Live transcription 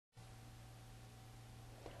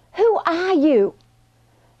are you?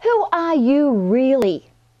 Who are you really?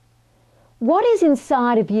 What is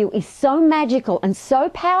inside of you is so magical and so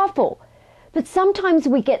powerful, but sometimes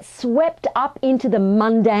we get swept up into the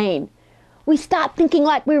mundane. We start thinking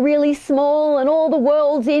like we're really small and all the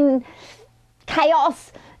world's in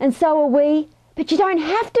chaos, and so are we. But you don't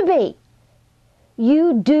have to be.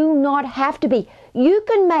 You do not have to be. You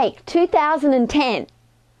can make 2010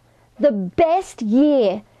 the best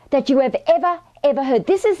year that you have ever heard.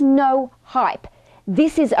 This is no hype.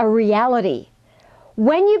 This is a reality.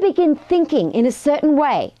 When you begin thinking in a certain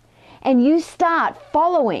way and you start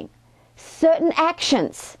following certain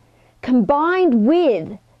actions combined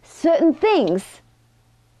with certain things,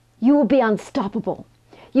 you will be unstoppable.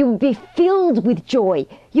 You will be filled with joy.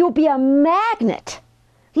 You will be a magnet,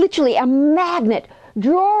 literally a magnet,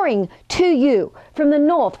 drawing to you from the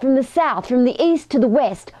north, from the south, from the east to the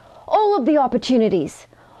west, all of the opportunities,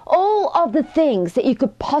 all of the things that you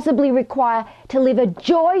could possibly require to live a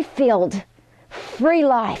joy-filled, free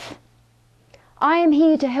life. I am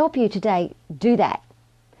here to help you today do that.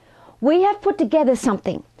 We have put together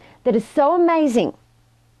something that is so amazing,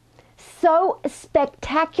 so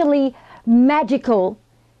spectacularly magical,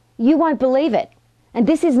 you won't believe it. And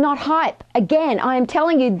this is not hype. Again, I am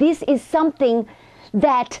telling you, this is something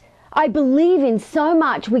that I believe in so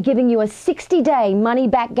much. We're giving you a 60-day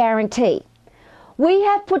money-back guarantee. We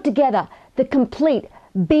have put together the complete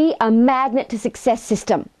Be a Magnet to Success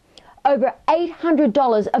system. Over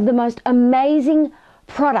 $800 of the most amazing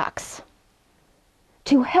products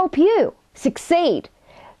to help you succeed.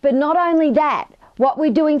 But not only that, what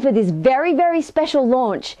we're doing for this very, very special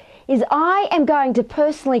launch is I am going to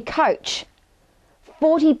personally coach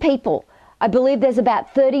 40 people. I believe there's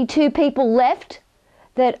about 32 people left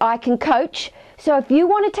that I can coach. So if you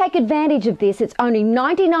want to take advantage of this, it's only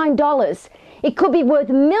 $99. It could be worth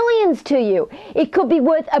millions to you. It could be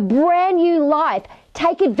worth a brand new life.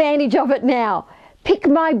 Take advantage of it now. Pick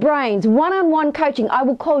my brains, one-on-one coaching. I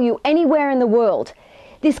will call you anywhere in the world.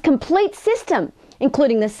 This complete system,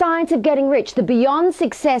 including the science of getting rich, the Beyond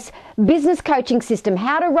Success business coaching system,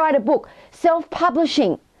 how to write a book,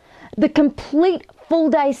 self-publishing, the complete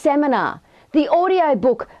full-day seminar, the audio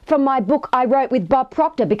book from my book I wrote with Bob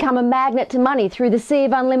Proctor, Become a Magnet to Money Through the Sea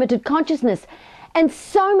of Unlimited Consciousness, and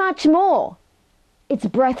so much more. It's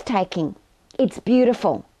breathtaking. It's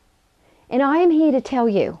beautiful. And I am here to tell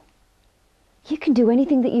you, you can do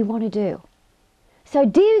anything that you want to do. So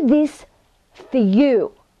do this for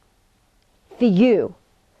you. For you.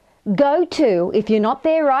 Go to, if you're not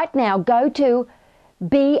there right now, go to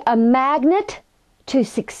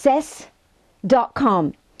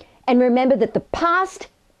beamagnettosuccess.com. And remember that the past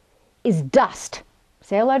is dust.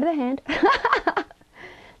 Say hello to the hand.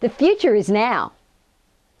 The future is now.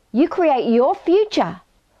 You create your future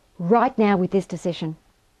right now with this decision.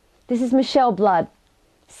 This is Michelle Blood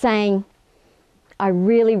saying, I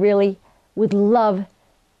really, really would love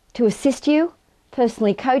to assist you,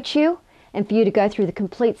 personally coach you, and for you to go through the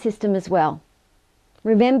complete system as well.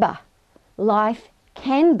 Remember, life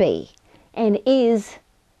can be and is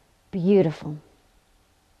beautiful.